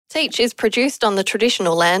Teach is produced on the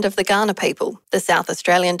traditional land of the Kaurna people. The South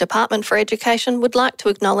Australian Department for Education would like to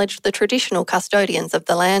acknowledge the traditional custodians of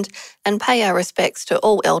the land and pay our respects to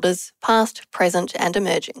all elders, past, present and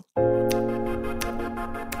emerging.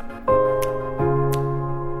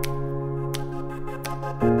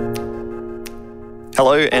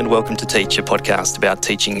 Hello and welcome to Teach, a podcast about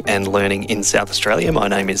teaching and learning in South Australia. My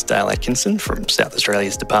name is Dale Atkinson from South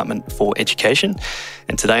Australia's Department for Education,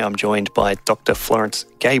 and today I'm joined by Dr. Florence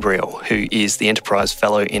Gabriel, who is the Enterprise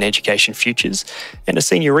Fellow in Education Futures and a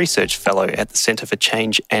Senior Research Fellow at the Centre for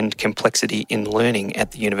Change and Complexity in Learning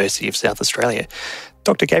at the University of South Australia.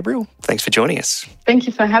 Dr. Gabriel, thanks for joining us. Thank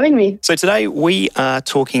you for having me. So today we are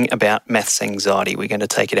talking about maths anxiety. We're going to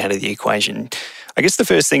take it out of the equation. I guess the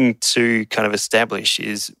first thing to kind of establish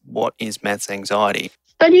is, what is maths anxiety?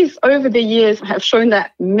 Studies over the years have shown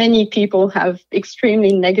that many people have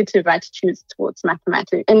extremely negative attitudes towards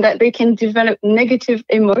mathematics and that they can develop negative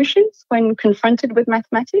emotions when confronted with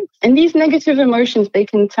mathematics. And these negative emotions, they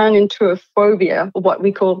can turn into a phobia, or what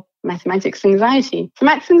we call mathematics anxiety. So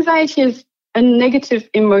maths anxiety is a negative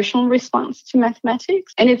emotional response to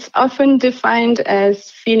mathematics, and it's often defined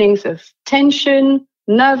as feelings of tension,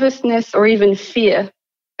 nervousness, or even fear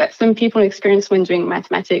that some people experience when doing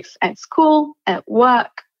mathematics at school, at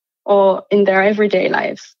work, or in their everyday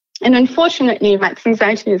lives. And unfortunately, maths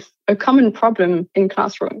anxiety is a common problem in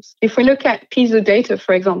classrooms. If we look at PISA data,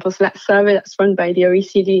 for example, so that survey that's run by the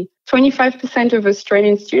OECD, 25% of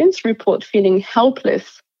Australian students report feeling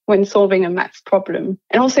helpless when solving a maths problem.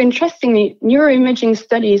 And also, interestingly, neuroimaging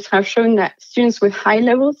studies have shown that students with high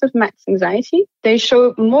levels of maths anxiety, they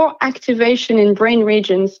show more activation in brain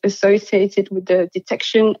regions associated with the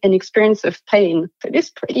detection and experience of pain. So it is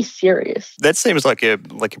pretty serious. That seems like a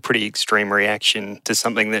pretty extreme reaction to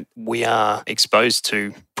something that we are exposed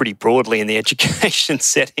to pretty broadly in the education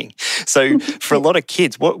setting. So for a lot of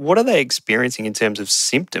kids, what are they experiencing in terms of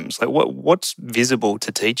symptoms? Like what's visible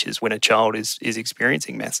to teachers when a child is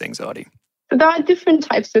experiencing maths anxiety? There are different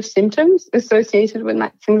types of symptoms associated with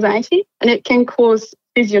maths anxiety, and it can cause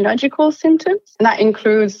physiological symptoms. And that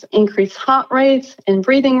includes increased heart rate and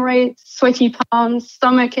breathing rates, sweaty palms,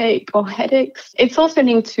 stomachache or headaches. It's also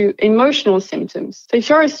linked to emotional symptoms. So if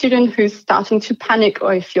you're a student who's starting to panic,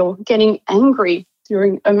 or if you're getting angry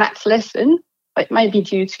during a maths lesson, it might be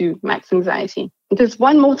due to maths anxiety. There's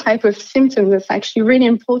one more type of symptom that's actually really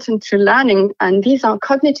important to learning, and these are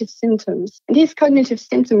cognitive symptoms. And these cognitive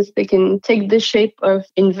symptoms, they can take the shape of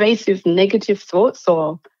invasive negative thoughts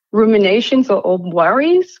or ruminations or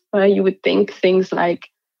worries, where you would think things like,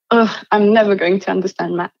 I'm never going to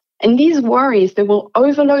understand math. And these worries, they will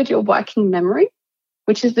overload your working memory,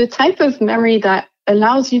 which is the type of memory that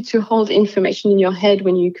allows you to hold information in your head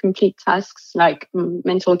when you complete tasks like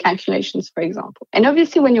mental calculations, for example. And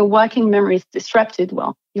obviously, when your working memory is disrupted,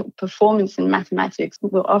 well, your performance in mathematics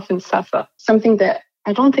will often suffer. Something that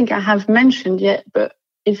I don't think I have mentioned yet, but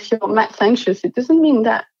if you're maths anxious, it doesn't mean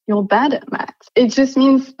that you're bad at maths. It just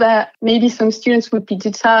means that maybe some students would be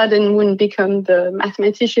deterred and wouldn't become the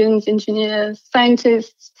mathematicians, engineers,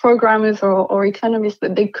 scientists, programmers, or economists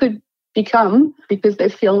that they could become because they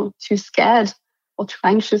feel too scared or too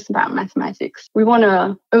anxious about mathematics. We want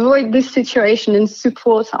to avoid this situation and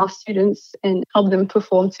support our students and help them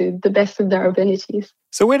perform to the best of their abilities.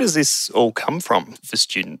 So where does this all come from for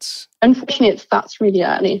students? Unfortunately, it starts really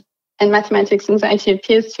early. And mathematics anxiety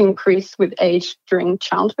appears to increase with age during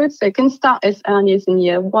childhood. So it can start as early as in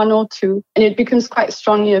year 1 or 2, and it becomes quite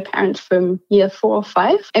strongly apparent from year 4 or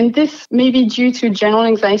 5. And this may be due to general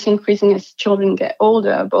anxiety increasing as children get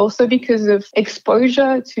older, but also because of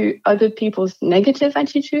exposure to other people's negative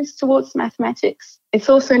attitudes towards mathematics. It's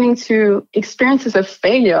also linked to experiences of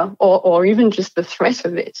failure or even just the threat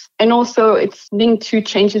of it. And also it's linked to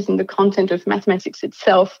changes in the content of mathematics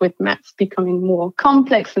itself, with maths becoming more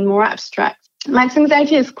complex and more abstract. Maths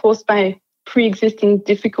anxiety is caused by pre-existing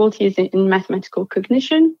difficulties in mathematical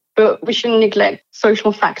cognition, but we shouldn't neglect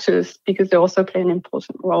social factors because they also play an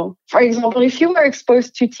important role. For example, if you were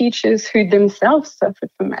exposed to teachers who themselves suffered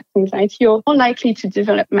from maths anxiety, you're more likely to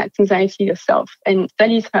develop maths anxiety yourself. And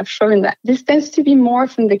studies have shown that this tends to be more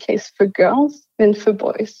often the case for girls than for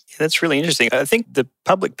boys. Yeah, that's really interesting. I think the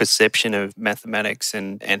public perception of mathematics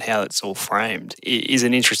and how it's all framed is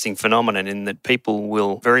an interesting phenomenon, in that people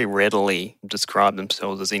will very readily describe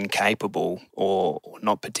themselves as incapable or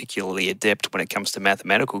not particularly adept when it comes to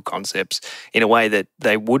mathematical concepts in a way that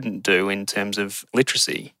they wouldn't do in terms of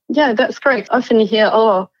literacy. Yeah, that's correct. Often you hear,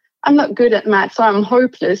 I'm not good at maths, so I'm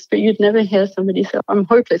hopeless, but you'd never hear somebody say, I'm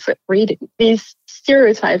hopeless at reading. These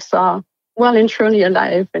stereotypes are well and truly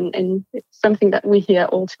alive, and it's something that we hear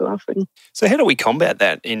all too often. So how do we combat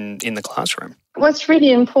that in the classroom? What's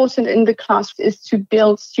really important in the class is to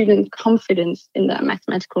build student confidence in their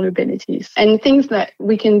mathematical abilities. And things that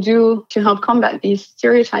we can do to help combat these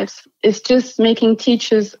stereotypes is just making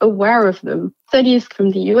teachers aware of them. Studies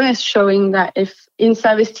from the US showing that if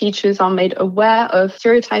in-service teachers are made aware of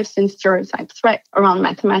stereotypes and stereotype threats around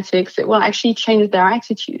mathematics, it will actually change their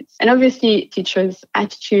attitudes. And obviously, teachers'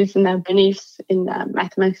 attitudes and their beliefs in their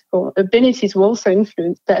mathematical abilities will also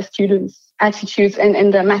influence their students' attitudes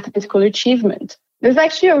and their mathematical achievement. There's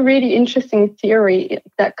actually a really interesting theory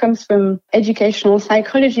that comes from educational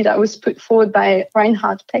psychology that was put forward by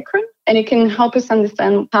Reinhard Pekrun, and it can help us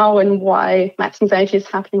understand how and why maths anxiety is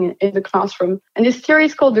happening in the classroom. And this theory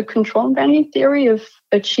is called the control value theory of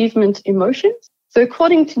achievement emotions. So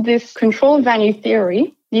according to this control value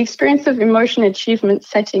theory, the experience of emotion achievement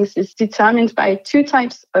settings is determined by two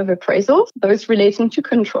types of appraisals, those relating to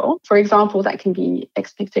control. For example, that can be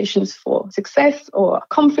expectations for success or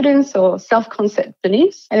confidence or self-concept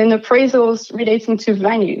beliefs, and then appraisals relating to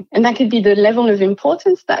value. And that could be the level of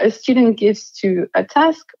importance that a student gives to a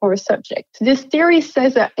task or a subject. This theory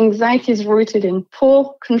says that anxiety is rooted in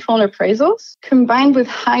poor control appraisals combined with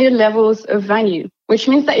higher levels of value, which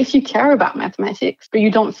means that if you care about mathematics, but you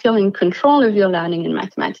don't feel in control of your learning in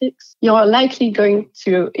mathematics, you're likely going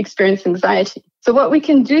to experience anxiety. So what we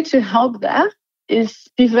can do to help there is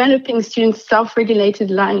developing students'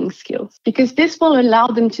 self-regulated learning skills, because this will allow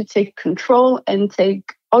them to take control and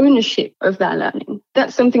take ownership of their learning.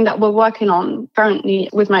 That's something that we're working on currently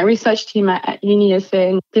with my research team at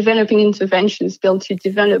UniSA, and developing interventions built to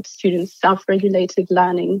develop students' self-regulated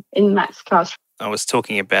learning in maths class. I was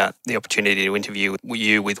talking about the opportunity to interview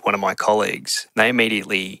you with one of my colleagues. They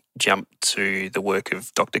immediately jumped to the work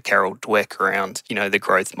of Dr. Carol Dweck around, the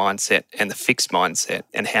growth mindset and the fixed mindset,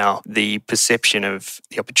 and how the perception of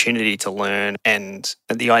the opportunity to learn and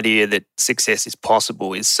the idea that success is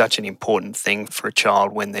possible is such an important thing for a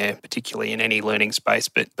child when they're particularly in any learning space,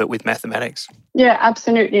 but with mathematics. Yeah,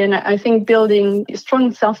 absolutely. And I think building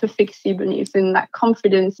strong self-efficacy beliefs and that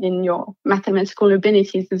confidence in your mathematical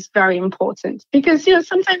abilities is very important. Because,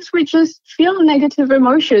 sometimes we just feel negative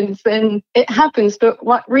emotions and it happens, but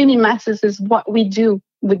what really matters is what we do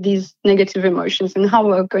with these negative emotions and how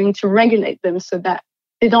we're going to regulate them so that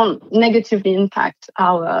they don't negatively impact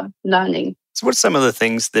our learning. So what are some of the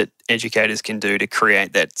things that educators can do to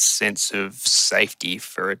create that sense of safety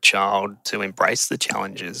for a child to embrace the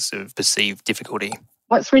challenges of perceived difficulty?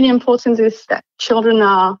 What's really important is that children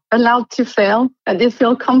are allowed to fail, that they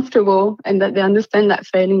feel comfortable and that they understand that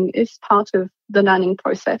failing is part of the learning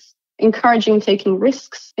process. Encouraging taking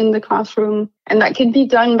risks in the classroom. And that can be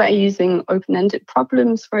done by using open-ended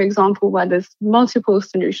problems, for example, where there's multiple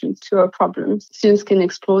solutions to a problem. Students can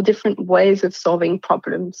explore different ways of solving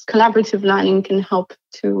problems. Collaborative learning can help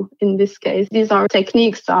too in this case. These are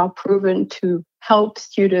techniques that are proven to help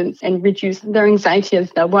students and reduce their anxiety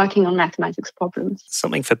as they're working on mathematics problems.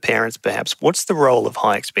 Something for parents, perhaps. What's the role of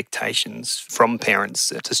high expectations from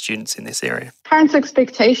parents to students in this area? Parents'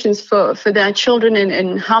 expectations for their children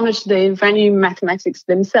and how much they value mathematics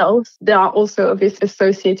themselves, they are also obviously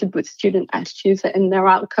associated with student attitudes and their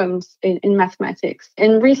outcomes in mathematics.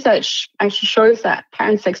 And research actually shows that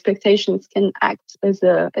parents' expectations can act as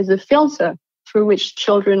a filter through which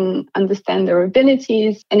children understand their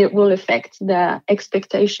abilities, and it will affect their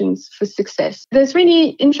expectations for success. There's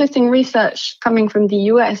really interesting research coming from the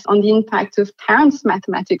US on the impact of parents'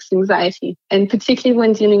 mathematics anxiety, and particularly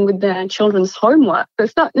when dealing with their children's homework. So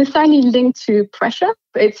it's not necessarily linked to pressure,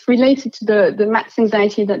 but it's related to the maths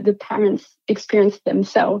anxiety that the parents experience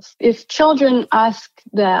themselves. If children ask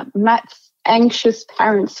their maths anxious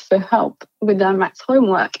parents for help with their maths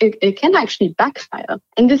homework, it can actually backfire.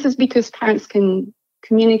 And this is because parents can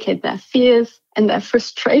communicate their fears and their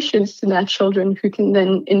frustrations to their children, who can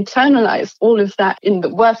then internalize all of that, in the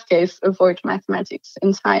worst case, avoid mathematics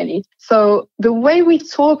entirely. So the way we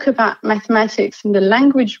talk about mathematics and the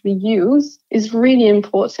language we use is really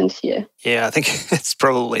important here. Yeah, I think it's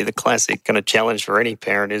probably the classic kind of challenge for any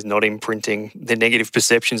parent, is not imprinting the negative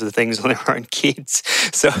perceptions of things on their own kids.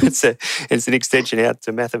 So it's an extension out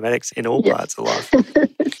to mathematics in all parts of life.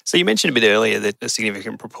 So you mentioned a bit earlier that a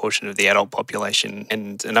significant proportion of the adult population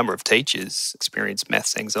and a number of teachers experience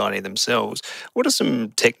maths anxiety themselves. What are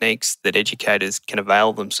some techniques that educators can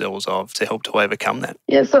avail themselves of to help to overcome that?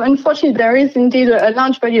 Yeah, so unfortunately, there is indeed a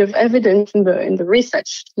large body of evidence in the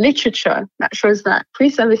research literature that shows that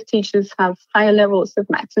pre-service teachers have higher levels of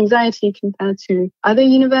maths anxiety compared to other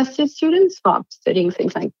university students who are studying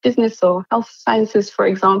things like business or health sciences, for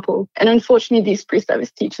example. And unfortunately, these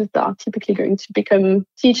pre-service teachers are typically going to become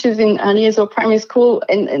teachers in early years or primary school.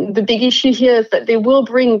 And the big issue here is that they will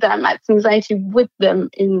bring their maths anxiety actually with them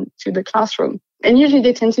into the classroom. And usually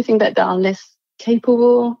they tend to think that they are less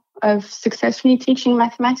capable of successfully teaching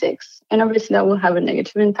mathematics. And obviously that will have a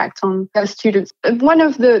negative impact on their students. One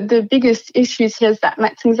of the biggest issues here is that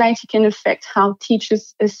maths anxiety can affect how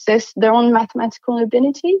teachers assess their own mathematical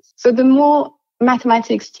abilities. So the more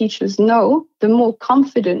mathematics teachers know, the more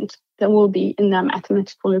confident they will be in their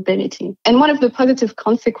mathematical ability. And one of the positive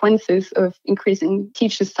consequences of increasing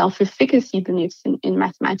teachers' self-efficacy beliefs in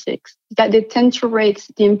mathematics is that they tend to rate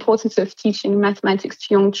the importance of teaching mathematics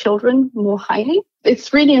to young children more highly.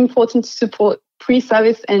 It's really important to support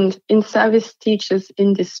pre-service and in-service teachers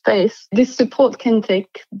in this space. This support can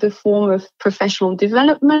take the form of professional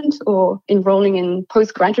development or enrolling in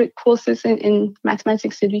postgraduate courses in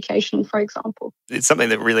mathematics education, for example. It's something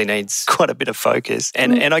that really needs quite a bit of focus.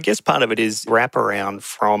 And I guess part of it is wraparound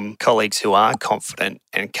from colleagues who are confident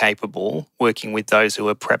and capable, working with those who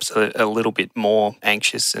are perhaps a little bit more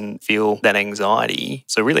anxious and feel that anxiety.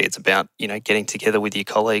 So really it's about, getting together with your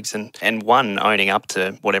colleagues and one, owning up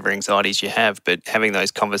to whatever anxieties you have, but having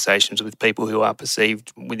those conversations with people who are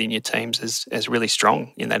perceived within your teams as really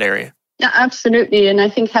strong in that area. Yeah, absolutely. And I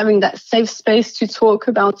think having that safe space to talk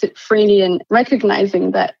about it freely and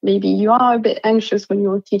recognizing that maybe you are a bit anxious when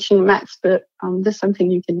you're teaching maths, but there's something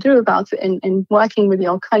you can do about it, and working with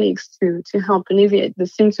your colleagues to help alleviate the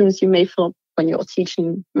symptoms you may feel when you're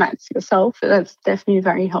teaching maths yourself. That's definitely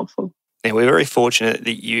very helpful. Now, we're very fortunate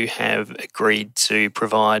that you have agreed to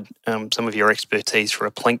provide some of your expertise for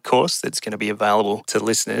a Plink course that's going to be available to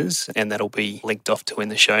listeners, and that'll be linked off to in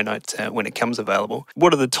the show notes when it comes available.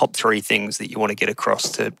 What are the top 3 things that you want to get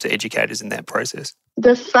across to educators in that process?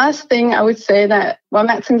 The first thing I would say that,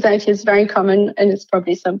 maths anxiety is very common and it's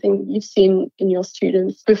probably something you've seen in your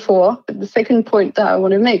students before. But the second point that I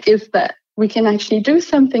want to make is that we can actually do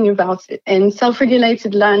something about it. And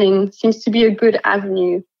self-regulated learning seems to be a good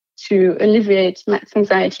avenue to alleviate maths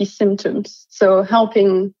anxiety symptoms. So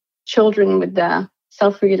helping children with their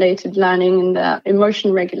self-regulated learning and their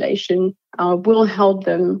emotion regulation will help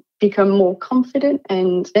them become more confident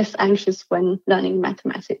and less anxious when learning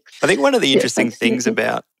mathematics. I think one of the interesting things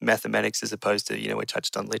about mathematics, as opposed to, we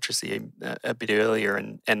touched on literacy a bit earlier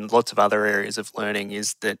and lots of other areas of learning,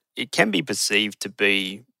 is that it can be perceived to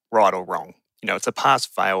be right or wrong. It's a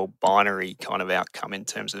pass-fail binary kind of outcome in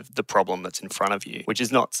terms of the problem that's in front of you, which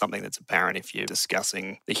is not something that's apparent if you're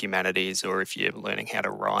discussing the humanities or if you're learning how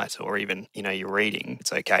to write or even, you're reading.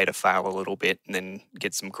 It's okay to fail a little bit and then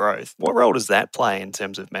get some growth. What role does that play in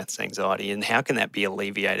terms of maths anxiety, and how can that be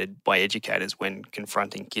alleviated by educators when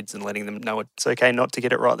confronting kids and letting them know it's okay not to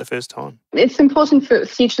get it right the first time? It's important for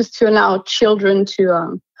teachers to allow children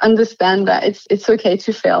to understand that it's okay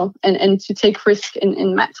to fail and to take risk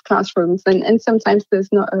in maths classrooms. And sometimes there's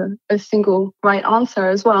not a single right answer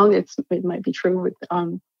as well. It might be true with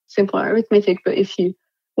simple arithmetic, but if you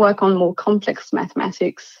work on more complex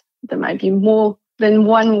mathematics, there might be more than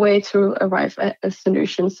one way to arrive at a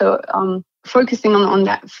solution. So focusing on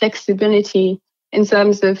that flexibility in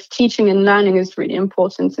terms of teaching and learning is really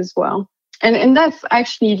important as well. And that's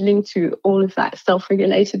actually linked to all of that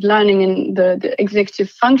self-regulated learning and the executive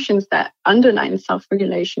functions that underline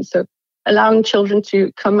self-regulation. So allowing children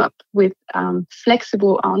to come up with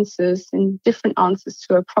flexible answers and different answers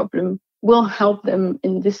to a problem will help them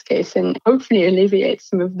in this case and hopefully alleviate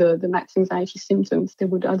some of the maths anxiety symptoms they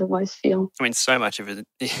would otherwise feel. I mean, so much of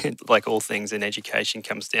it, like all things in education,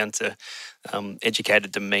 comes down to educator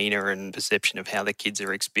demeanour and perception of how the kids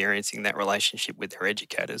are experiencing that relationship with their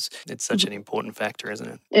educators. It's such an important factor, isn't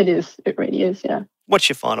it? It is. It really is, yeah. What's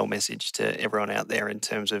your final message to everyone out there in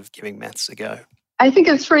terms of giving maths a go? I think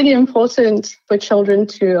it's really important for children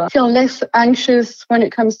to feel less anxious when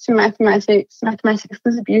it comes to mathematics. Mathematics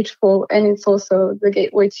is beautiful, and it's also the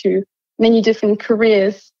gateway to many different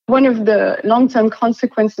careers. One of the long-term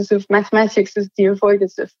consequences of mathematics is the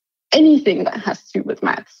avoidance of anything that has to do with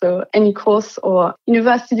maths. So any course or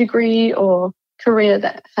university degree or career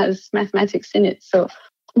that has mathematics in it. So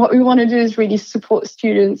what we want to do is really support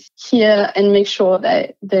students here and make sure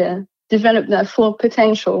that they're develop their full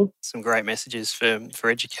potential. Some great messages for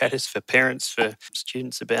educators, for parents, for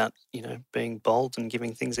students about, being bold and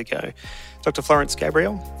giving things a go. Dr. Florence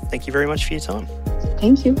Gabriel, thank you very much for your time.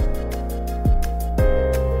 Thank you.